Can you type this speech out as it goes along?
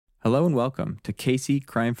Hello and welcome to Casey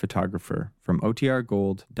Crime Photographer from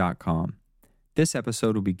OTRGold.com. This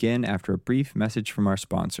episode will begin after a brief message from our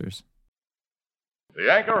sponsors.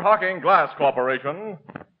 The Anchor Hocking Glass Corporation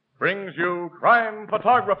brings you Crime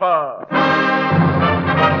Photographer.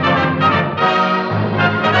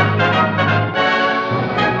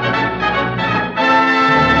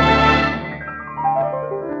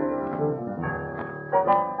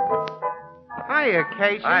 Hiya,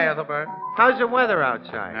 Casey. Hi, Ethelbert. How's the weather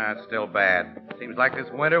outside? It's still bad. Seems like this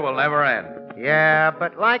winter will never end. Yeah,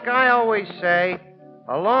 but like I always say,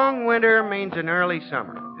 a long winter means an early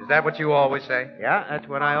summer. Is that what you always say? Yeah, that's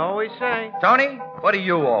what I always say. Tony, what do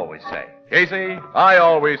you always say? Casey, I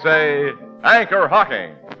always say Anchor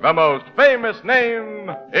Hocking, the most famous name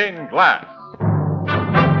in glass.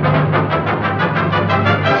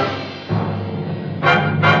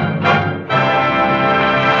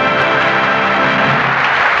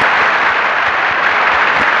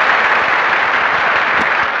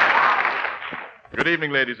 Good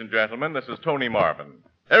evening, ladies and gentlemen. This is Tony Marvin.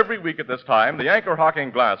 Every week at this time, the Anchor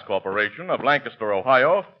Hocking Glass Corporation of Lancaster,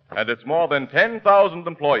 Ohio, and its more than 10,000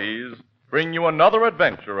 employees bring you another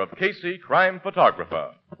adventure of Casey Crime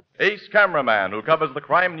Photographer, ace cameraman who covers the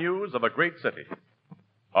crime news of a great city.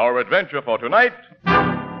 Our adventure for tonight,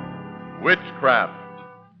 Witchcraft.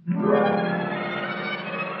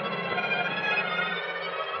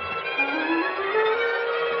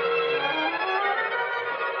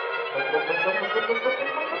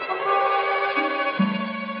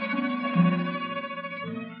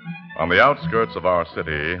 On the outskirts of our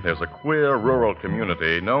city, there's a queer rural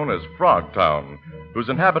community known as Frogtown, whose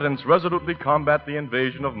inhabitants resolutely combat the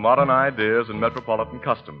invasion of modern ideas and metropolitan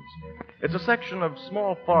customs. It's a section of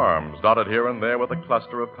small farms dotted here and there with a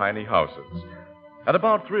cluster of tiny houses. At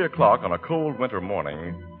about 3 o'clock on a cold winter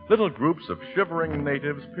morning, little groups of shivering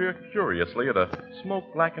natives peer curiously at a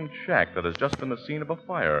smoke-blackened shack that has just been the scene of a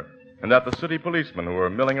fire, and at the city policemen who are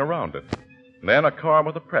milling around it. Then a car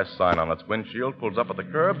with a press sign on its windshield pulls up at the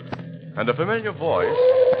curb, and a familiar voice.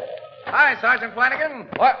 Hi, Sergeant Flanagan.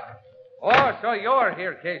 What? Oh, so you're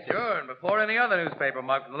here, Casey. Sure, and before any other newspaper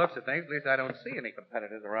mug from the looks of things, at least I don't see any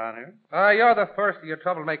competitors around here. You're the first of your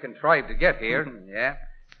troublemaking tribe to get here. Yeah.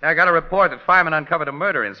 I got a report that firemen uncovered a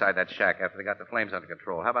murder inside that shack after they got the flames under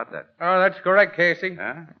control. How about that? Oh, that's correct, Casey.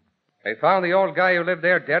 Huh? They found the old guy who lived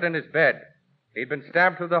there dead in his bed. He'd been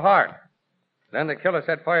stabbed through the heart. Then the killer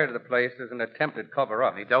set fire to the place as an attempted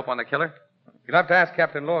cover-up. Any dope on the killer? You'll have to ask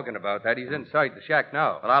Captain Logan about that. He's inside the shack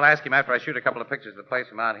now. Well, I'll ask him after I shoot a couple of pictures of the place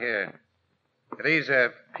from out here. These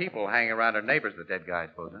people hanging around are neighbors of the dead guy, I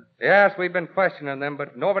suppose, huh? Yes, we've been questioning them,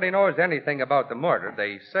 but nobody knows anything about the murder,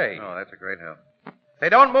 they say. Oh, that's a great help. Hey,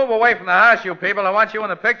 don't move away from the house, you people. I want you in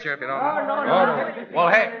the picture, if you don't mind. No. Well,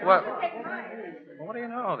 hey, what do you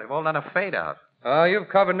know? They've all done a fade out. You've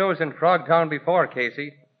covered news in Frogtown before,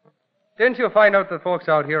 Casey. Didn't you find out that folks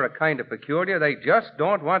out here are kind of peculiar? They just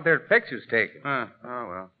don't want their pictures taken. Oh,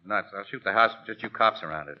 well, nuts. I'll shoot the house with just you cops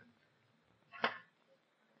around it.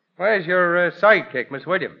 Where's your sidekick, Miss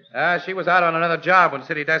Williams? She was out on another job when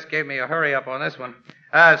City Desk gave me a hurry up on this one.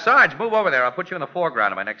 Sarge, move over there. I'll put you in the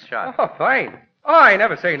foreground of my next shot. Oh, fine. Oh, I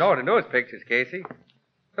never say no to news pictures, Casey.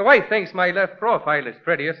 The wife thinks my left profile is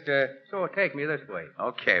prettiest, so take me this way.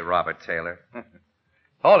 Okay, Robert Taylor.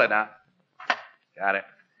 Hold it now. Got it.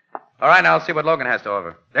 All right, now I'll see what Logan has to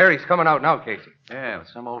offer. There he's coming out now, Casey. Yeah, with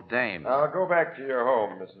some old dame. I'll go back to your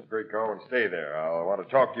home, Mrs. Grieco, and stay there. I'll want to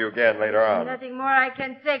talk to you again later on. Nothing more I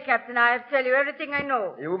can say, Captain. I have to tell you everything I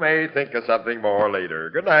know. You may think of something more later.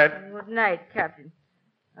 Good night. Good night, Captain.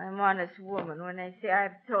 I'm an honest woman. When I say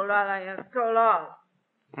I've told all, I have told all.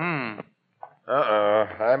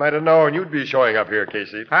 I might have known you'd be showing up here,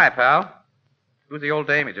 Casey. Hi, pal. Who's the old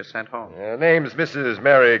dame you just sent home? Name's Mrs.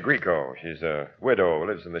 Mary Grieco. She's a widow,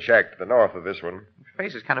 lives in the shack to the north of this one. Her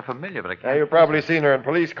face is kind of familiar, but I can't... You've probably seen her in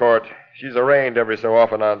police court. She's arraigned every so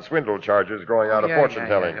often on swindle charges growing out of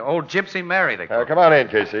fortune-telling. Yeah. Old Gypsy Mary, they call her. Come on in,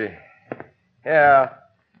 Casey. Yeah,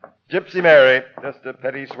 Gypsy Mary, just a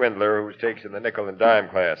petty swindler who takes in the nickel and dime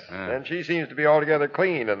class. And she seems to be altogether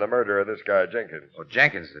clean in the murder of this guy, Jenkins. Oh,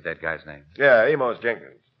 Jenkins is the dead guy's name. Yeah, Amos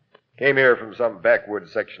Jenkins. Came here from some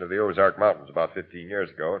backwoods section of the Ozark Mountains about 15 years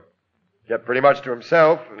ago. Kept pretty much to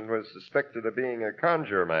himself and was suspected of being a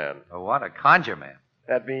conjure man. A what? A conjure man?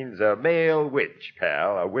 That means a male witch,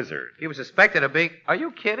 pal, a wizard. He was suspected of being... Are you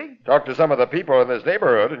kidding? Talk to some of the people in this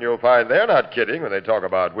neighborhood, and you'll find they're not kidding when they talk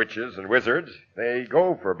about witches and wizards. They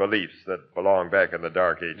go for beliefs that belong back in the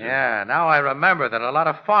Dark Ages. Yeah, now I remember that a lot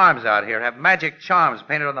of farms out here have magic charms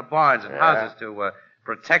painted on the barns and houses to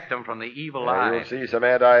protect them from the evil eye. You'll see some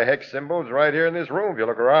anti-hex symbols right here in this room if you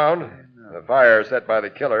look around. The fire set by the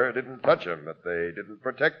killer didn't touch him, but they didn't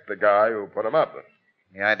protect the guy who put him up.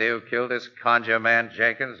 Any idea who killed this conjure man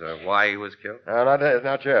Jenkins or why he was killed?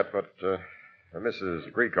 Not yet, but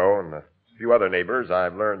Mrs. Greco and a few other neighbors,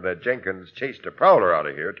 I've learned that Jenkins chased a prowler out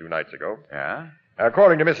of here 2 nights ago. Yeah?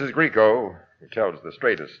 According to Mrs. Greco, who tells the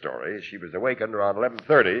straightest story, she was awakened around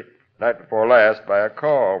 11:30, night before last, by a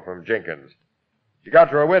call from Jenkins. She got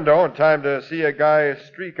to her window in time to see a guy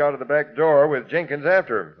streak out of the back door with Jenkins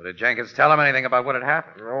after him. Did Jenkins tell him anything about what had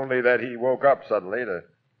happened? Only that he woke up suddenly to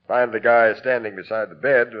find the guy standing beside the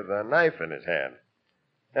bed with a knife in his hand.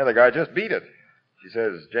 And the guy just beat it. She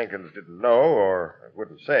says Jenkins didn't know or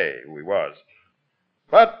wouldn't say who he was.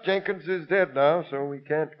 But Jenkins is dead now, so we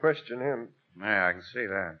can't question him. Yeah, I can see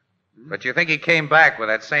that. But you think he came back with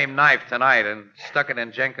that same knife tonight and stuck it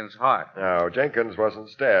in Jenkins' heart? No, Jenkins wasn't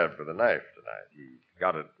stabbed with a knife tonight. He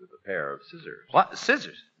got it with a pair of scissors. What?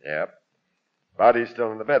 Scissors? Yep. Body's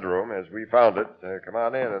still in the bedroom as we found it. Come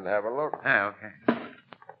on in and have a look. Yeah, okay.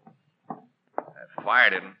 That fire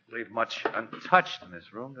didn't leave much untouched in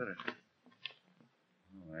this room, did it?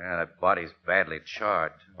 Oh, yeah, that body's badly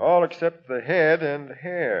charred. All except the head and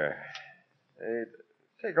hair. Hey,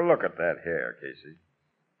 take a look at that hair, Casey.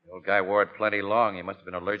 The old guy wore it plenty long. He must have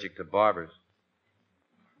been allergic to barbers.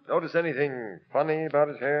 Notice anything funny about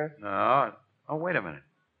his hair? No. Oh, wait a minute.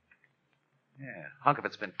 Yeah, a hunk of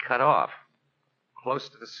it's been cut off. Close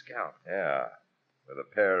to the scalp. Yeah, with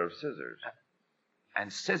a pair of scissors.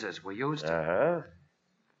 And scissors were used to... Uh-huh.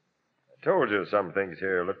 I told you some things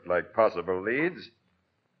here looked like possible leads.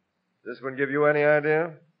 This one give you any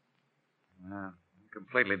idea? I'm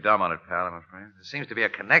completely dumb on it, pal, I'm afraid. There seems to be a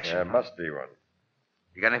connection. There must be one.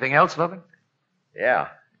 You got anything else, Logan? Yeah.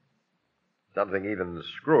 Something even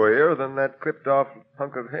screwier than that clipped-off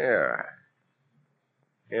hunk of hair.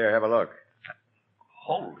 Here, have a look.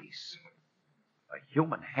 Holy smokes. A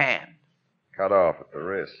human hand. Cut off at the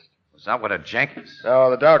wrist. Was that what a Jenkins? No,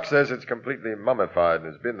 the doc says it's completely mummified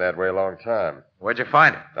and has been that way a long time. Where'd you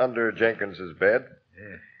find it? Under Jenkins's bed.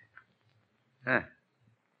 Yeah. Huh.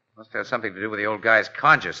 Must have something to do with the old guy's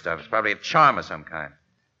conjure stuff. It's probably a charm of some kind.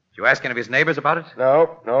 Did you ask any of his neighbors about it?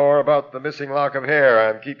 No, nor about the missing lock of hair.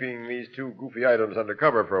 I'm keeping these 2 goofy items under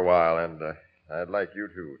cover for a while, and I'd like you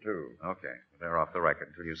to, too. Okay. They're off the record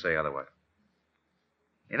until you say otherwise.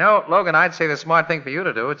 You know, Logan, I'd say the smart thing for you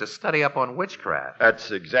to do is to study up on witchcraft.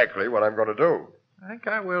 That's exactly what I'm going to do. I think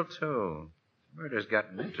I will, too. Murder's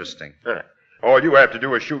gotten interesting. All you have to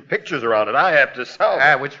do is shoot pictures around it. I have to solve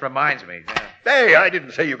it. Which reminds me. Hey, I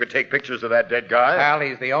didn't say you could take pictures of that dead guy. Pal,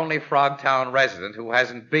 he's the only Frogtown resident who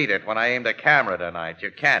hasn't beat it when I aimed a camera tonight.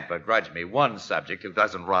 You can't begrudge me one subject who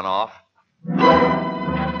doesn't run off.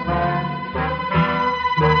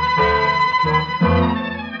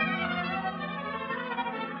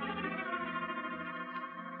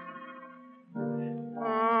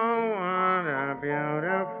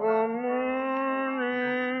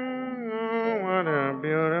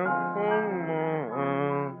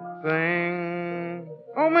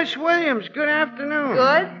 Miss Williams, good afternoon.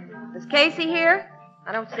 Good. Is Casey here?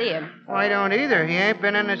 I don't see him. Well, I don't either. He ain't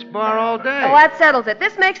been in this bar all day. Oh, that settles it.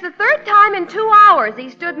 This makes the 3rd time in 2 hours he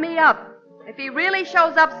stood me up. If he really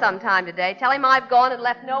shows up sometime today, tell him I've gone and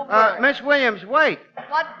left no word. Miss Williams, wait.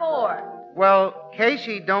 What for? Well,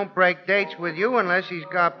 Casey don't break dates with you unless he's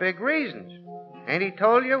got big reasons. Ain't he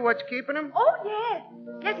told you what's keeping him? Oh, yes.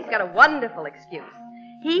 Yes, he's got a wonderful excuse.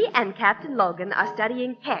 He and Captain Logan are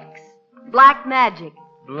studying Hex. Black magic.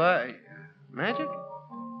 Magic?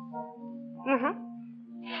 Mm-hmm.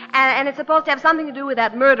 And it's supposed to have something to do with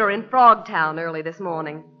that murder in Frogtown early this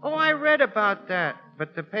morning. Oh, I read about that.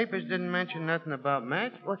 But the papers didn't mention nothing about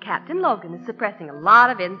magic. Well, Captain Logan is suppressing a lot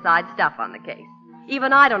of inside stuff on the case.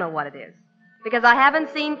 Even I don't know what it is. Because I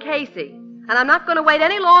haven't seen Casey. And I'm not going to wait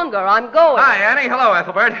any longer. I'm going. Hi, Annie. Hello,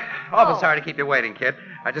 Ethelbert. Awful sorry to keep you waiting, kid.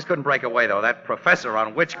 I just couldn't break away, though. That professor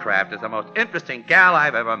on witchcraft is the most interesting gal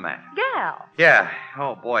I've ever met. Gal? Yeah.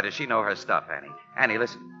 Oh, boy, does she know her stuff, Annie. Annie,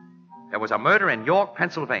 listen. There was a murder in York,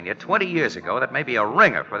 Pennsylvania, 20 years ago that may be a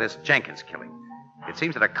ringer for this Jenkins killing. It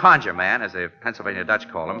seems that a conjure man, as the Pennsylvania Dutch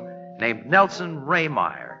call him, named Nelson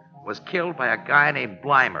Raymeyer, was killed by a guy named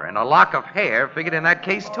Blymer, and a lock of hair figured in that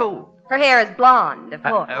case, too. Her hair is blonde, of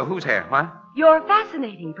course. Whose hair? What? You're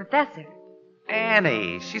fascinating, Professor.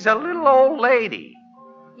 Annie, she's a little old lady.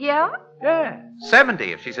 Yeah? Yeah,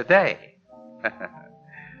 70 if she's a day.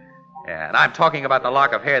 Yeah, and I'm talking about the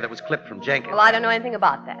lock of hair that was clipped from Jenkins. Well, I don't know anything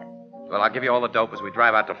about that. Well, I'll give you all the dope as we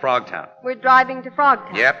drive out to Frogtown. We're driving to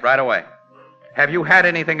Frogtown. Yep, right away. Have you had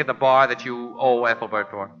anything at the bar that you owe Ethelbert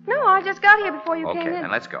for? No, I just got here before you Okay, came in.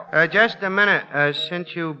 then let's go. Just a minute.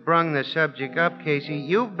 Since you brung the subject up, Casey,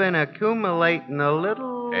 you've been accumulating a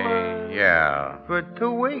little... Yeah. For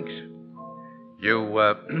 2 weeks. You,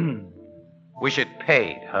 wish it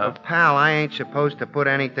paid, huh? Pal, I ain't supposed to put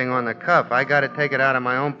anything on the cuff. I got to take it out of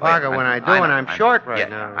my own pocket when I do, know, and I'm short right yeah,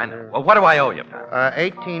 now. I know. Well, what do I owe you, pal?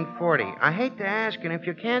 1840. I hate to ask, and if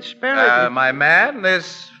you can't spare it... My man,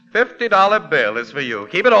 this $50 bill is for you.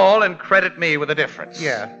 Keep it all and credit me with the difference.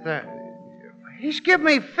 Yeah, he's given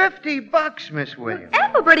me $50, Miss Williams.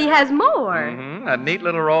 Ethelbert, he has more. Mm-hmm. A neat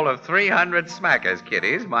little roll of 300 smackers,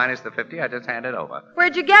 kiddies, minus the 50 I just handed over.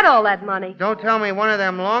 Where'd you get all that money? Don't tell me one of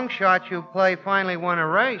them long shots you play finally won a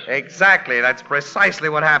race. Exactly. That's precisely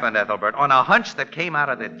what happened, Ethelbert, on a hunch that came out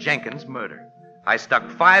of the Jenkins murder. I stuck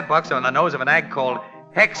 $5 on the nose of an egg called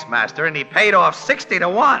Hexmaster, and he paid off 60 to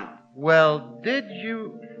 1. Well, did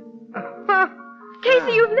you...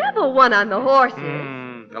 Casey, you've never won on the horses.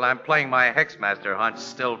 Well, I'm playing my Hexmaster hunch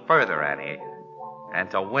still further, Annie. And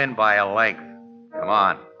to win by a length. Come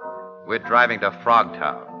on. We're driving to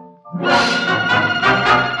Frogtown.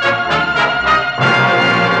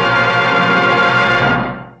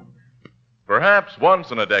 Perhaps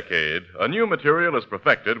once in a decade, a new material is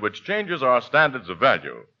perfected which changes our standards of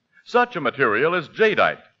value. Such a material is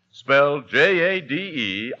jadeite, spelled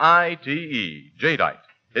Jadeite, jadeite.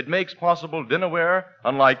 It makes possible dinnerware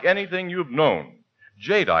unlike anything you've known.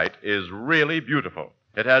 Jadeite is really beautiful.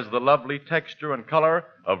 It has the lovely texture and color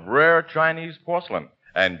of rare Chinese porcelain,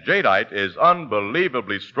 and jadeite is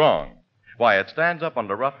unbelievably strong. Why, it stands up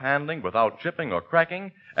under rough handling without chipping or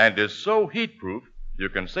cracking, and is so heat-proof you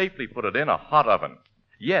can safely put it in a hot oven.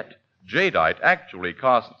 Yet, jadeite actually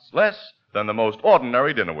costs less than the most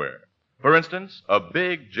ordinary dinnerware. For instance, a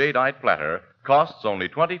big jadeite platter costs only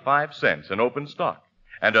 25 cents in open stock,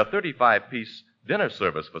 and a 35-piece dinner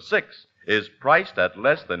service for 6 is priced at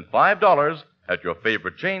less than $5 at your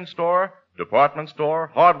favorite chain store, department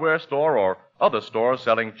store, hardware store, or other stores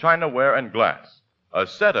selling chinaware and glass. A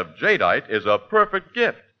set of jadeite is a perfect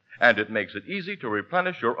gift, and it makes it easy to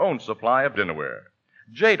replenish your own supply of dinnerware.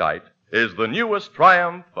 Jadeite is the newest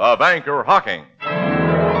triumph of Anchor Hocking.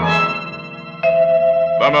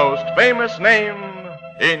 The most famous name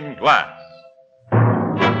in glass.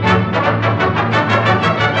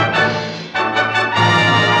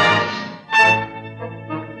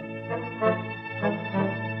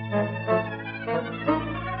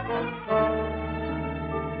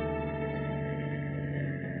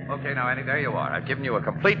 Okay, now, Annie, there you are. I've given you a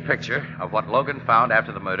complete picture of what Logan found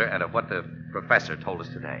after the murder and of what the professor told us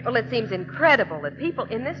today. Well, it seems incredible that people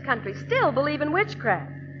in this country still believe in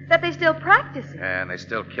witchcraft, that they still practice it. And they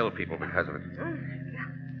still kill people because of it.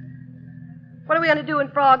 What are we going to do in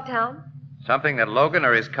Frogtown? Something that Logan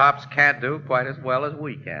or his cops can't do quite as well as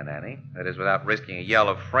we can, Annie. That is, without risking a yell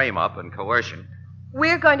of frame-up and coercion.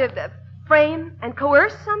 We're going to frame and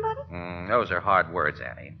coerce somebody? Those are hard words,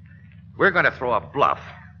 Annie. We're going to throw a bluff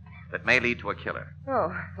that may lead to a killer.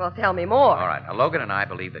 Oh, well, tell me more. All right. Now, Logan and I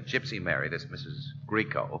believe that Gypsy Mary, this Mrs.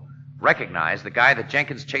 Grieco, recognized the guy that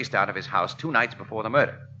Jenkins chased out of his house 2 nights before the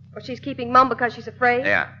murder. Well, she's keeping mum because she's afraid?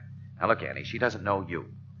 Yeah. Now, look, Annie, she doesn't know you.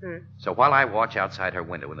 So while I watch outside her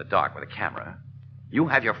window in the dark with a camera, you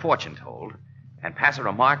have your fortune told and pass her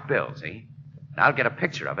a marked bill, see? And I'll get a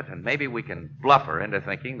picture of it, and maybe we can bluff her into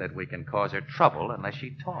thinking that we can cause her trouble unless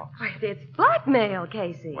she talks. Why, it's blackmail,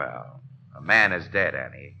 Casey. Well, a man is dead,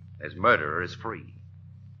 Annie. His murderer is free.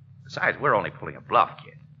 Besides, we're only pulling a bluff,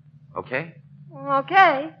 kid. Okay?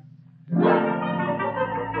 Okay.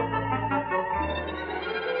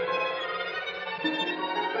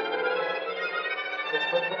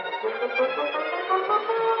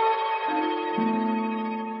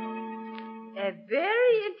 A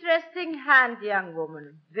very interesting hand, young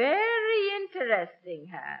woman. Very interesting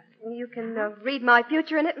hand. You can read my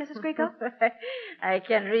future in it, Mrs. Grieco? I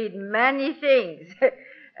can read many things.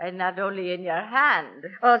 And not only in your hand.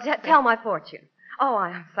 Well, tell my fortune. Oh,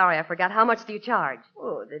 I'm sorry, I forgot. How much do you charge?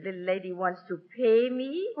 Oh, the little lady wants to pay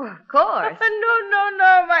me? Well, of course.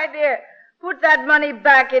 No, my dear. Put that money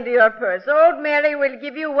back into your purse. Old Mary will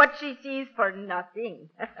give you what she sees for nothing.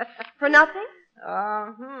 For nothing?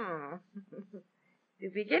 To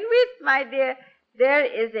begin with, my dear, there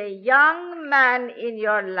is a young man in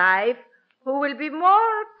your life who will be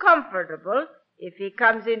more comfortable if he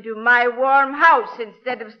comes into my warm house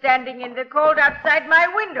instead of standing in the cold outside my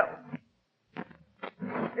window.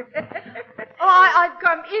 I've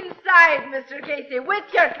come inside, Mr. Casey,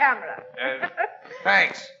 with your camera.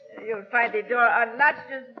 Thanks. You'll find the door unlatched.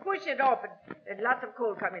 Just push it open. There's lots of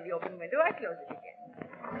cold coming in the open window. I close it again.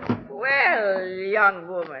 Well, young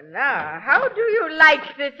woman, how do you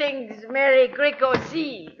like the things Mary Gricko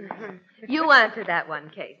sees? You answer that one,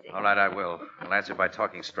 Casey. All right, I will. I'll answer by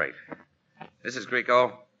talking straight. Mrs.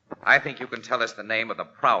 Grieco, I think you can tell us the name of the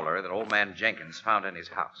prowler that old man Jenkins found in his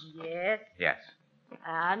house. Yes, Yes.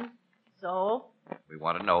 and so? We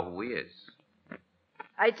want to know who he is.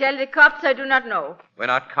 I tell the cops I do not know. We're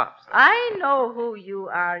not cops. I know who you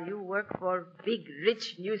are. You work for a big,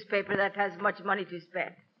 rich newspaper that has much money to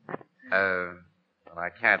spend. Well, I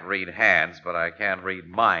can't read hands, but I can read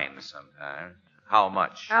minds sometimes. How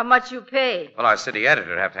much? How much you pay? Well, our city editor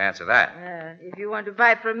would have to answer that. If you want to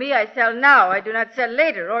buy from me, I sell now. I do not sell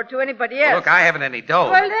later or to anybody else. Look, I haven't any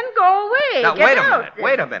dough. Well, then go away. Now, Get wait a out. minute.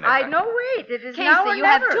 Wait a minute. I know, wait. It is Casey, now or you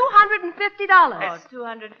never. have $250. Oh,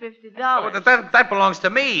 $250. Oh, that belongs to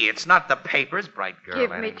me. It's not the paper's, bright girl.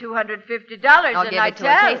 Give Annie. me $250 I'll and give I it to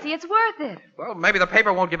tell. her, Casey. It's worth it. Well, maybe the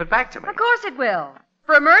paper won't give it back to me. Of course it will.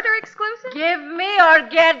 For a murder exclusive? Give me or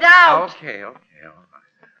get out. Okay. All right.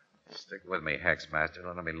 Stick with me, Hexmaster.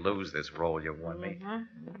 Don't let me lose this role you won me.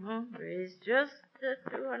 It's just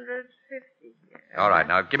 $250. All right,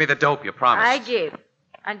 now give me the dope you promised. I give.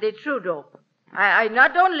 And the true dope. I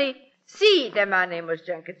not only see the man Amos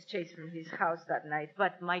Jenkins chased from his house that night,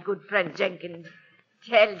 but my good friend Jenkins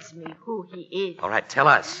tells me who he is. All right, tell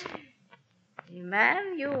us. The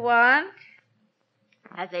man you want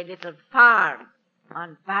has a little farm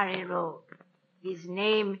on Barry Road. His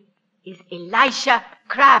name is Elisha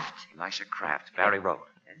Kraft. Elisha Kraft, Barry Road.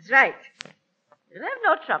 That's right. You'll have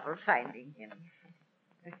no trouble finding him.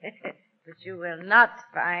 But you will not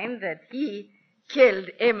find that he killed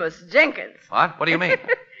Amos Jenkins. What? What do you mean?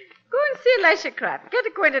 Go and see Elisha Kraft. Get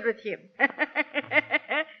acquainted with him.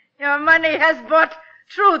 Your money has bought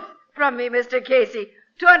truth from me, Mr. Casey.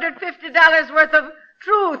 $250 worth of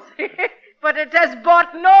truth. But it has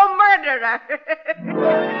bought no murderer.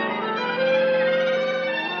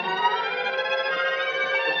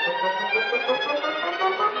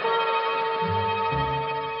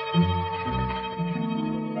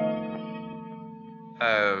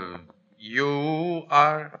 You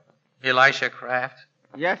are Elisha Kraft?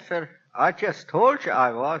 Yes, sir. I just told you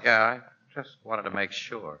I was. Yeah, I just wanted to make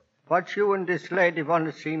sure. What you and this lady want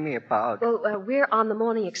to see me about? Well, we're on the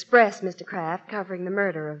Morning Express, Mr. Kraft, covering the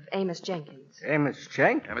murder of Amos Jenkins. Amos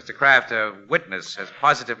Jenkins? Mr. Kraft, a witness has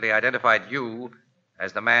positively identified you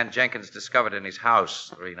as the man Jenkins discovered in his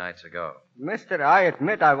house 3 nights ago. Mister, I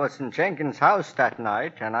admit I was in Jenkins' house that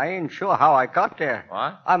night, and I ain't sure how I got there.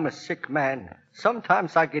 What? I'm a sick man.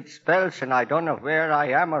 Sometimes I get spells and I don't know where I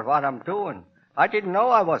am or what I'm doing. I didn't know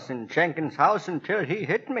I was in Jenkins' house until he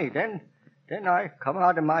hit me. Then I come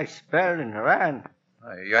out of my spell and ran.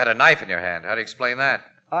 You had a knife in your hand. How do you explain that?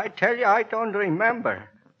 I tell you, I don't remember.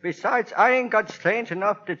 Besides, I ain't got strength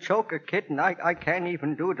enough to choke a kitten. I can't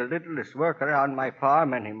even do the littlest work around my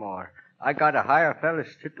farm anymore. I gotta hire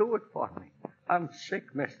fellas to do it for me. I'm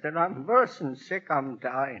sick, mister. I'm worse than sick. I'm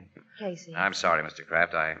dying. Casey. I'm sorry, Mr.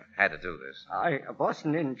 Kraft. I had to do this. I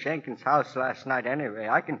wasn't in Jenkins' house last night anyway.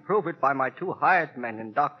 I can prove it by my 2 hired men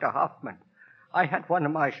and Dr. Hoffman. I had one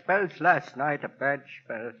of my spells last night, a bad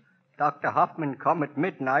spell. Dr. Hoffman come at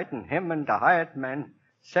midnight, and him and the hired men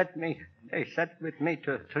set with me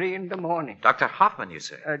till 3 in the morning. Dr. Hoffman, you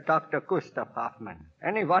say? Dr. Gustav Hoffman.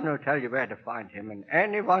 Anyone will tell you where to find him, and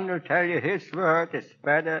anyone will tell you his word is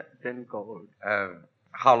better than gold.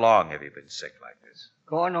 How long have you been sick like this?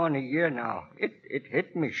 Going on a year now. It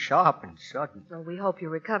hit me sharp and sudden. Well, we hope you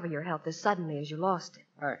recover your health as suddenly as you lost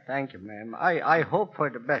it. Thank you, ma'am. I hope for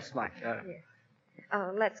the best myself. Yes.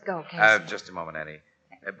 Let's go, Casey. Just a moment, Eddie.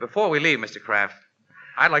 Before we leave, Mr. Kraft,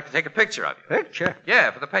 I'd like to take a picture of you. Picture?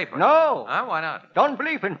 Yeah, for the paper. No. Why not? Don't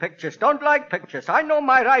believe in pictures. Don't like pictures. I know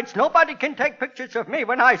my rights. Nobody can take pictures of me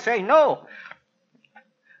when I say no.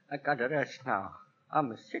 I gotta rest now.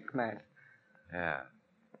 I'm a sick man. Yeah.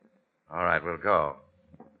 All right, we'll go.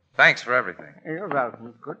 Thanks for everything. You're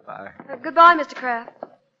welcome. Goodbye. Goodbye, Mr. Kraft.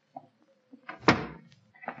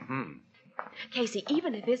 Hmm. Casey,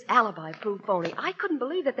 even if his alibi proved phony, I couldn't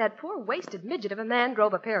believe that poor wasted midget of a man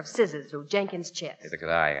drove a pair of scissors through Jenkins' chest. Neither could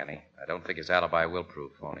I, Annie. I don't think his alibi will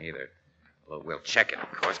prove phony either. Although we'll check it,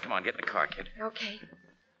 of course. Come on, get in the car, kid. Okay.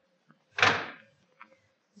 I'm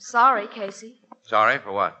sorry, Casey. Sorry,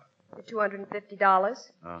 for what? The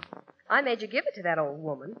 $250. Oh. I made you give it to that old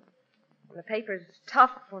woman. The paper's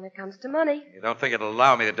tough when it comes to money. You don't think it'll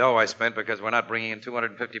allow me the dough I spent because we're not bringing in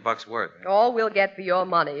 $250 worth? All we'll get for your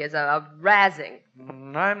money is a razzing.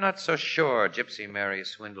 I'm not so sure Gypsy Mary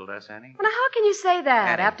swindled us, Annie. Well, now, how can you say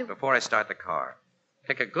that Annie, before I start the car,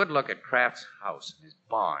 take a good look at Kraft's house and his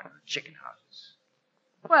barn and the chicken houses.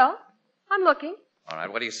 Well, I'm looking. All right,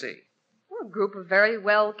 what do you see? Well, A group of very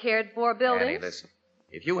well cared for buildings. Annie, listen.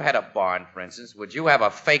 If you had a barn, for instance, would you have a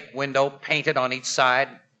fake window painted on each side?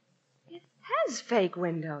 It has fake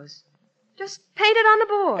windows. Just painted on the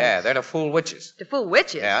boards. Yeah, they're to fool witches. To fool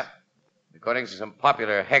witches? Yeah. According to some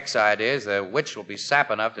popular hex ideas, the witch will be sap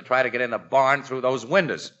enough to try to get in the barn through those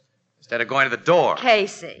windows instead of going to the door.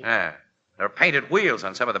 Casey. Yeah. There are painted wheels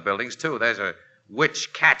on some of the buildings, too. Those are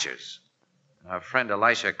witch catchers. Our friend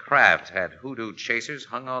Elisha Kraft had hoodoo chasers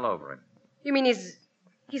hung all over him. You mean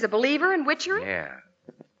he's a believer in witchery? Yeah.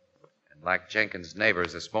 And like Jenkins'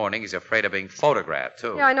 neighbors this morning, he's afraid of being photographed,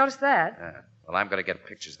 too. Yeah, I noticed that. Well, I'm going to get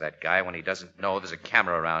pictures of that guy when he doesn't know there's a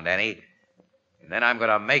camera around, Annie. And then I'm going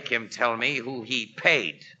to make him tell me who he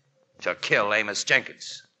paid to kill Amos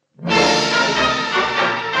Jenkins.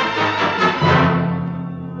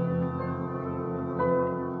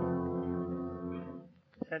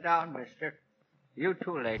 Sit down, mister. You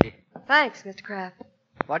too, lady. Thanks, Mr. Kraft.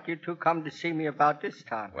 What you two come to see me about this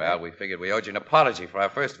time? Well, we figured we owed you an apology for our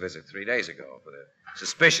first visit 3 days ago, for the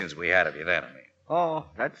suspicions we had of you then, Oh,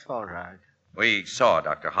 that's all right. We saw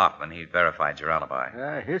Dr. Hoffman. He verified your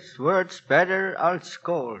alibi. His word's better, I'll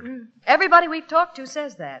scold. Everybody we've talked to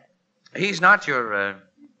says that. He's not your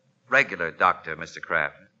regular doctor, Mr.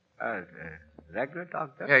 Kraft. Regular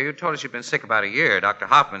doctor? Yeah, you told us you've been sick about a year. Dr.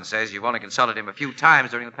 Hoffman says you've only consulted him a few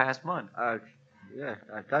times during the past month. Yes,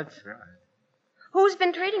 that's right. Who's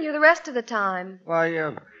been treating you the rest of the time?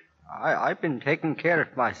 Why, I've been taking care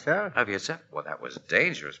of myself. Have you, sir? Well, that was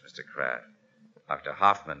dangerous, Mr. Kraft. Dr.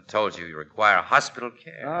 Hoffman told you require hospital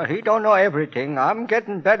care. He don't know everything. I'm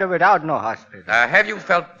getting better without no hospital. Have you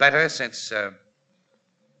felt better since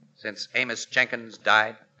Amos Jenkins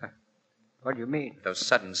died? What do you mean? Those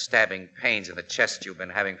sudden stabbing pains in the chest you've been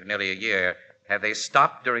having for nearly a year, have they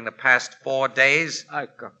stopped during the past 4 days?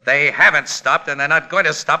 They haven't stopped, and they're not going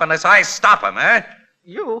to stop unless I stop them, eh?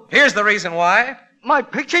 You? Here's the reason why. My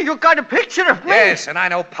picture? You got a picture of me? Yes, and I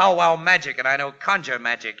know powwow magic, and I know conjure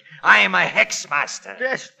magic. I am a hex master.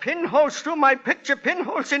 There's pinholes through my picture,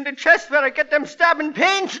 pinholes in the chest where I get them stabbing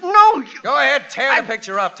pains. No! Go ahead, tear the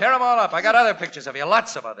picture up. Tear them all up. I got other pictures of you,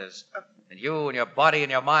 lots of others. And you and your body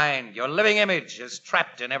and your mind, your living image is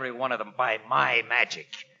trapped in every one of them by my magic.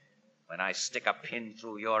 When I stick a pin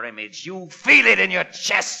through your image, you feel it in your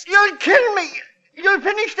chest. You'll kill me. You'll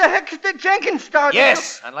finish the hex that Jenkins started.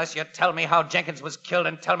 Yes, unless you tell me how Jenkins was killed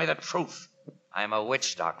and tell me the truth. I'm a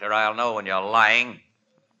witch doctor. I'll know when you're lying.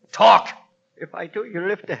 Talk. If I do, you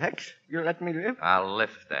lift the hex. You let me live? I'll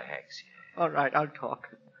lift the hex. All right, I'll talk.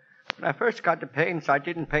 When I first got the pains, I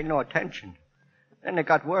didn't pay no attention. Then it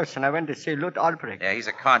got worse, and I went to see Lutz Albrecht. Yeah, he's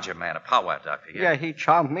a conjure man, a powwow doctor. Yeah, he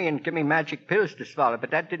charmed me and gave me magic pills to swallow,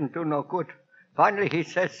 but that didn't do no good. Finally, he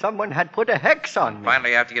says someone had put a hex on me.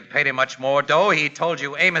 Finally, after you'd paid him much more dough, he told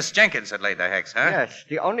you Amos Jenkins had laid the hex, huh? Yes,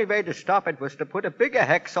 the only way to stop it was to put a bigger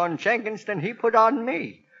hex on Jenkins than he put on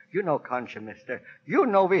me. You know, conjure, mister. You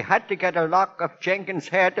know we had to get a lock of Jenkins'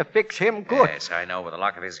 hair to fix him good. Yes, I know. With a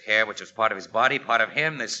lock of his hair, which was part of his body, part of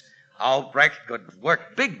him, this Albrecht could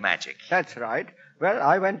work big magic. That's right. Well,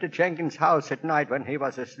 I went to Jenkins' house at night when he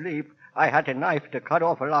was asleep. I had a knife to cut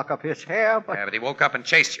off a lock of his hair, but... Yeah, but he woke up and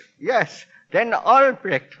chased you. Yes. Then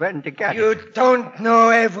Albrecht went to get You it. don't know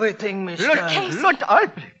everything, mister. Look,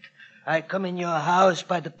 Albrecht. I come in your house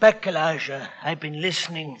by the back, Elijah. I've been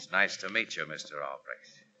listening. It's nice to meet you, Mr.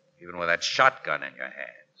 Albrecht. Even with that shotgun in your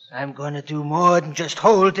hands. I'm going to do more than just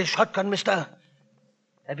hold this shotgun, mister.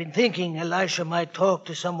 I've been thinking Elisha might talk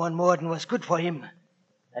to someone more than was good for him.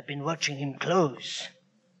 I've been watching him close.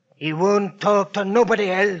 He won't talk to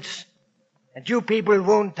nobody else. And you people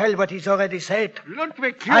won't tell what he's already said.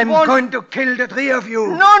 Ludwig, I'm going to kill the three of you.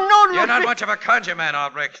 No, Ludwig. You're not much of a conjure man,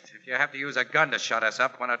 Albrecht. If you have to use a gun to shut us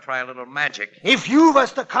up, why not try a little magic? If you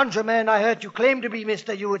was the conjure man I heard you claim to be,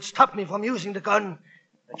 mister, you would stop me from using the gun.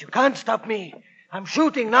 But you can't stop me. I'm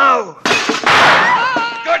shooting now.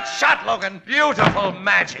 Good shot, Logan. Beautiful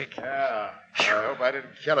magic. Yeah. I hope I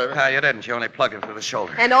didn't kill him. You didn't. You only plugged him through the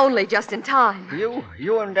shoulder. And only just in time.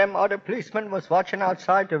 You and them other policemen was watching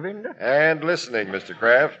outside the window? And listening, Mr.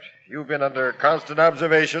 Kraft. You've been under constant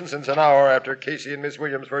observation since an hour after Casey and Miss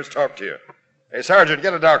Williams first talked to you. Hey, Sergeant,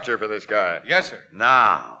 get a doctor for this guy. Yes, sir.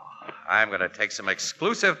 Now, I'm going to take some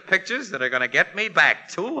exclusive pictures that are going to get me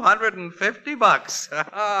back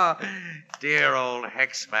 $250. Dear old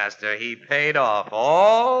Hexmaster, he paid off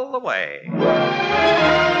all the way.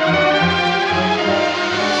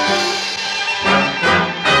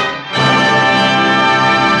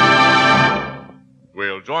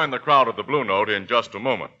 We'll join the crowd at the Blue Note in just a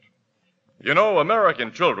moment. You know,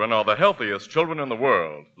 American children are the healthiest children in the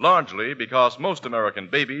world, largely because most American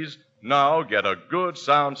babies now get a good,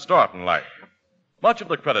 sound start in life. Much of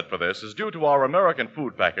the credit for this is due to our American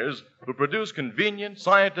food packers who produce convenient,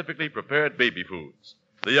 scientifically prepared baby foods.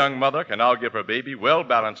 The young mother can now give her baby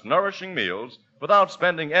well-balanced, nourishing meals without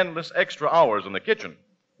spending endless extra hours in the kitchen.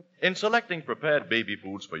 In selecting prepared baby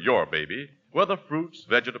foods for your baby, whether fruits,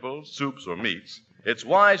 vegetables, soups, or meats, it's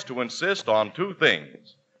wise to insist on two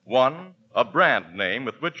things. One, a brand name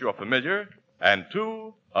with which you're familiar, and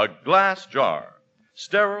two, a glass jar.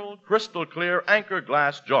 Sterile, crystal-clear Anchor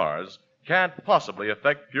glass jars can't possibly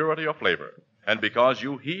affect purity or flavor. And because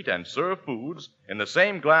you heat and serve foods in the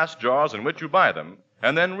same glass jars in which you buy them,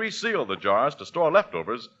 and then reseal the jars to store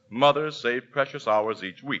leftovers, mothers save precious hours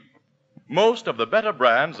each week. Most of the better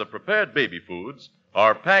brands of prepared baby foods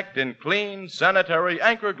are packed in clean, sanitary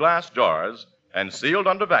Anchor glass jars and sealed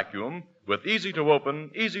under vacuum with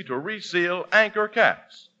easy-to-open, easy-to-reseal Anchor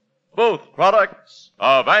caps. Both products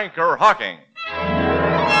of Anchor Hocking.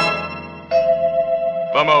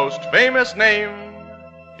 The most famous name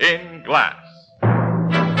in glass.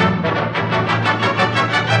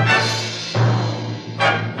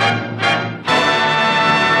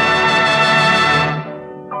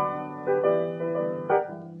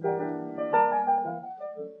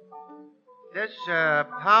 This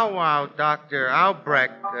powwow Dr.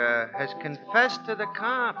 Albrecht has confessed to the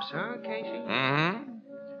cops, huh, Casey?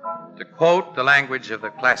 Mm-hmm. To quote the language of the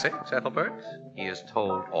classics, Ethelbert, he has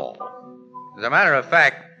told all. As a matter of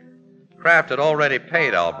fact, Kraft had already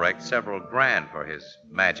paid Albrecht several grand for his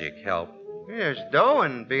magic help. There's dough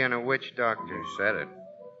in being a witch doctor. You said it.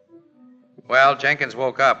 Well, Jenkins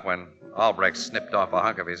woke up when Albrecht snipped off a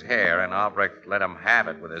hunk of his hair, and Albrecht let him have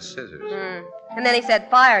it with his scissors. And then he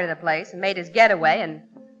set fire to the place and made his getaway, and...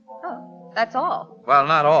 oh, that's all. Well,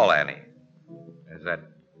 not all, Annie. There's that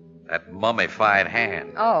mummified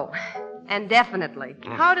hand. Oh, and definitely.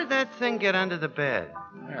 How did that thing get under the bed?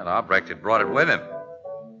 Well, Albrecht had brought it with him.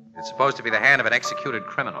 It's supposed to be the hand of an executed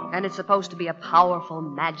criminal. And it's supposed to be a powerful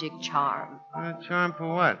magic charm. Charm for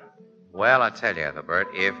what? Well, I tell you, Ethelbert,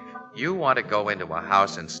 if you want to go into a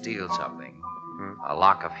house and steal something, a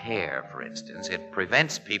lock of hair, for instance, it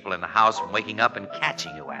prevents people in the house from waking up and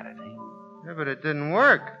catching you at it. Yeah, but it didn't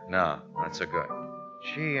work. No, not so good.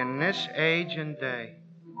 Gee, in this age and day,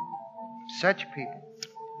 such people.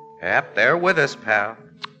 Yep, they're with us, pal.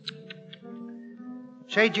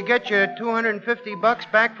 Say, did you get your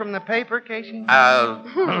 $250 back from the paper, Casey? He got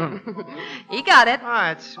it.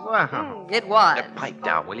 Oh, it's, well... It was. Pipe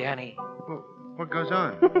down, will you, Annie? What goes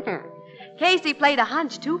on? Casey played a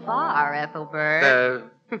hunch too far,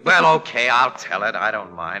 Ethelbert. Well, okay, I'll tell it. I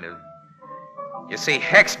don't mind. You see,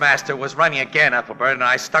 Hexmaster was running again, Ethelbert, and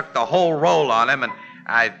I stuck the whole roll on him, and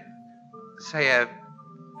I... Say,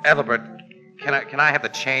 Ethelbert, can I have the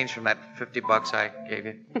change from that $50 I gave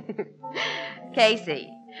you? Casey,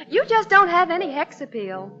 you just don't have any hex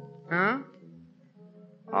appeal. Huh?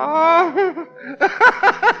 Oh!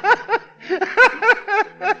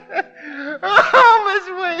 Oh, Miss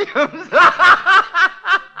Williams!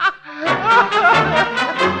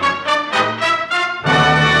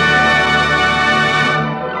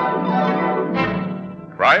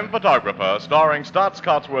 Crime Photographer, starring Stotts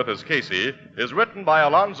Cotsworth as Casey, is written by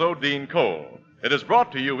Alonzo Dean Cole. It is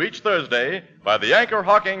brought to you each Thursday by the Anchor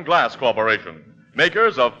Hocking Glass Corporation,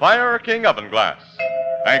 makers of Fire King Oven Glass.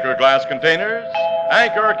 Anchor glass containers,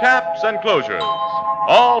 Anchor caps and closures.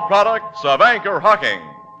 All products of Anchor Hocking,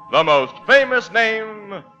 the most famous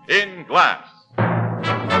name in glass.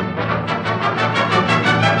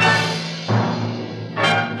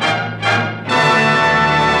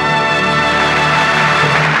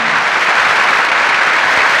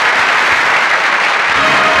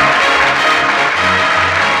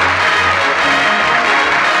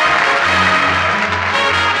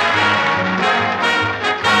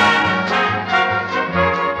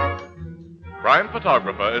 Crime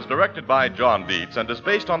Photographer is directed by John Dietz and is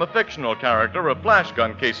based on the fictional character of Flash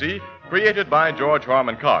Gun Casey, created by George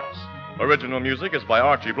Harmon Cox. Original music is by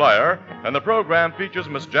Archie Blyer, and the program features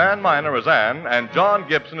Miss Jan Miner as Anne and John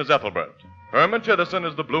Gibson as Ethelbert. Herman Chittison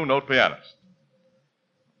is the Blue Note pianist.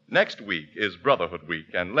 Next week is Brotherhood Week,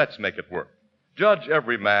 and let's make it work. Judge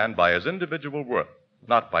every man by his individual worth,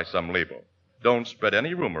 not by some label. Don't spread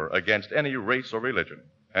any rumor against any race or religion,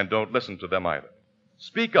 and don't listen to them either.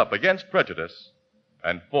 Speak up against prejudice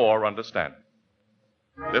and for understanding.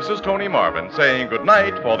 This is Tony Marvin saying good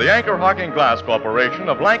night for the Anchor Hocking Glass Corporation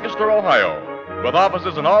of Lancaster, Ohio, with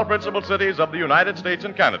offices in all principal cities of the United States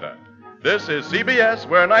and Canada. This is CBS,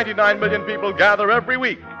 where 99 million people gather every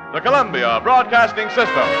week, the Columbia Broadcasting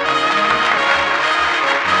System.